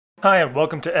Hi, and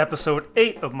welcome to episode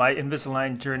 8 of my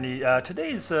Invisalign journey.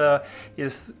 Today's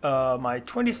is my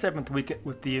 27th week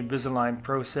with the Invisalign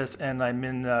process, and I'm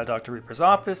in Dr. Raper's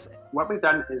office. What we've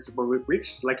done is we've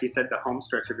reached, like you said, the home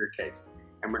stretch of your case.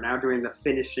 And we're now doing the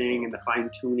finishing and the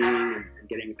fine-tuning and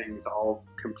getting things all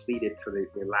completed for the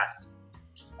last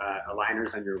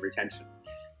aligners and your retention.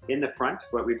 In the front,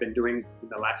 what we've been doing in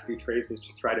the last few trays is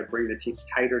to try to bring the teeth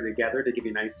tighter together to give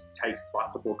you nice, tight,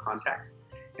 flossable contacts.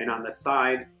 And on the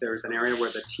side, there's an area where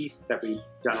the teeth that we've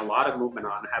done a lot of movement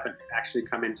on haven't actually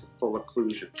come into full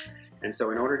occlusion. And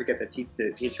so in order to get the teeth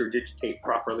to interdigitate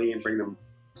properly and bring them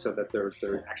so that they're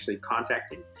actually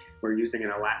contacting, we're using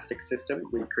an elastic system.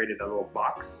 We created a little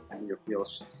box, and you'll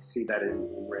see that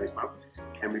in Ray's mouth.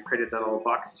 And we created a little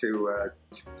box to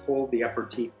hold the upper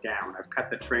teeth down. I've cut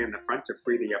the tray in the front to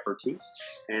free the upper teeth,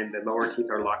 and the lower teeth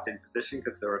are locked in position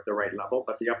because they're at the right level,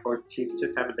 but the upper teeth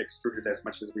just haven't extruded as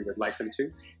much as we would like them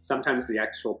to. Sometimes the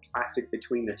actual plastic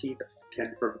between the teeth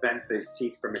can prevent the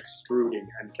teeth from extruding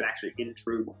and can actually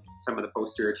intrude some of the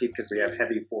posterior teeth because we have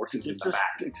heavy forces in the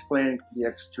back. Explain the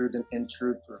extrude and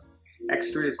intrude for...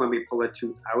 Extrude is when we pull a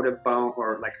tooth out of bone,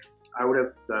 or like out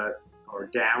of the, or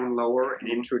down lower, and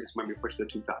intrude is when we push the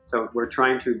tooth up. So we're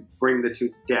trying to bring the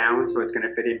tooth down so it's going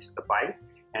to fit into the bite,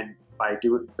 and by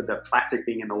doing the plastic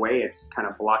being in the way, it's kind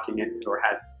of blocking it, or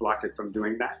has blocked it from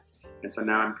doing that. And so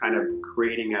now I'm kind of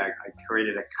created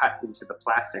a cut into the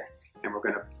plastic, and we're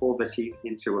going to pull the teeth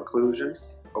into occlusion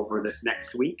over this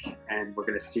next week, and we're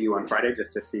going to see you on Friday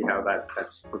just to see how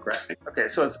that's progressing. Okay,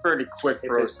 so it's a fairly quick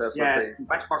process. It's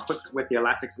much more quick with the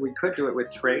elastics. We could do it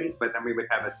with trays, but then we would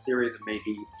have a series of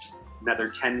maybe another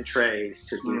 10 trays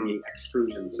to do the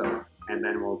extrusion. So, and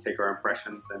then we'll take our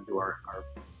impressions and do our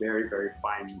very, very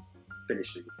fine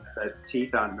finishing. The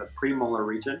teeth on the premolar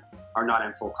region are not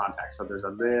in full contact, so there's a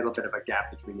little bit of a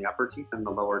gap between the upper teeth and the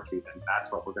lower teeth, and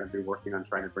that's what we're going to be working on,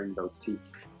 trying to bring those teeth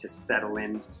to settle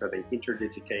in so they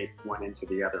interdigitate one into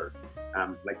the other,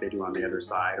 like they do on the other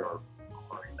side or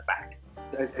in the back.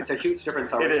 It's a huge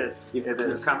difference. It is. You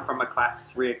come from a class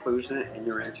 3 occlusion and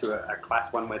you're into a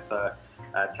class 1 with 10%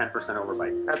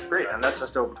 overbite. That's great, and that's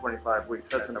just over 25 weeks.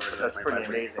 That's pretty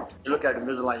amazing. You look at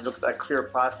Invisalign, you look at that clear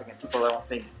plastic, and people, I don't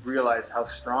think, realize how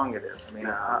strong it is. I mean,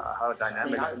 how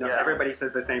dynamic. Everybody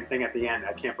says the same thing at the end.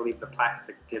 I can't believe the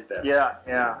plastic did this. Yeah.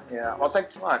 Well,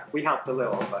 thanks a lot. We helped a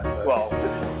little, but...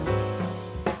 Well...